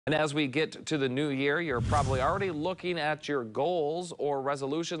And as we get to the new year, you're probably already looking at your goals or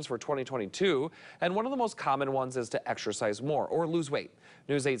resolutions for 2022. And one of the most common ones is to exercise more or lose weight.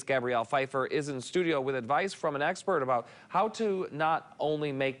 News 8's Gabrielle Pfeiffer is in studio with advice from an expert about how to not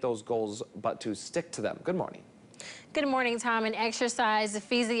only make those goals, but to stick to them. Good morning. Good morning, Tom. An exercise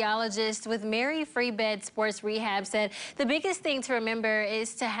physiologist with Mary Free Bed Sports Rehab said the biggest thing to remember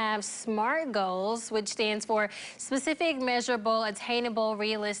is to have SMART goals, which stands for specific, measurable, attainable,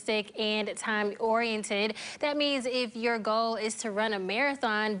 realistic, and time-oriented. That means if your goal is to run a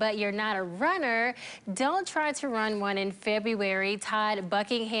marathon, but you're not a runner, don't try to run one in February. Todd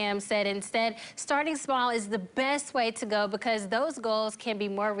Buckingham said instead, starting small is the best way to go because those goals can be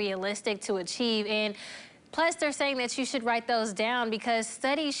more realistic to achieve. And plus, they're saying that you should write those down because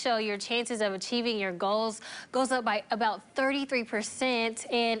studies show your chances of achieving your goals goes up by about 33%.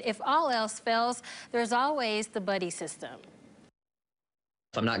 And if all else fails, there's always the buddy system.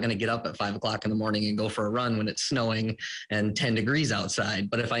 I'm not going to get up at 5 o'clock in the morning and go for a run when it's snowing and 10 degrees outside.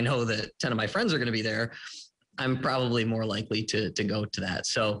 But if I know that 10 of my friends are going to be there, I'm probably more likely to go to that.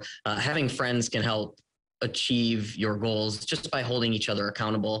 So having friends can help achieve your goals just by holding each other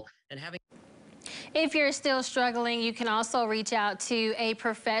accountable and having. If you're still struggling, you can also reach out to a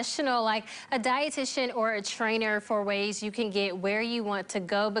professional like a dietitian or a trainer for ways you can get where you want to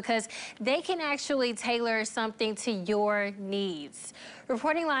go because they can actually tailor something to your needs.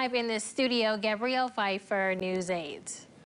 Reporting live in the studio, Gabrielle Pfeiffer, News 8.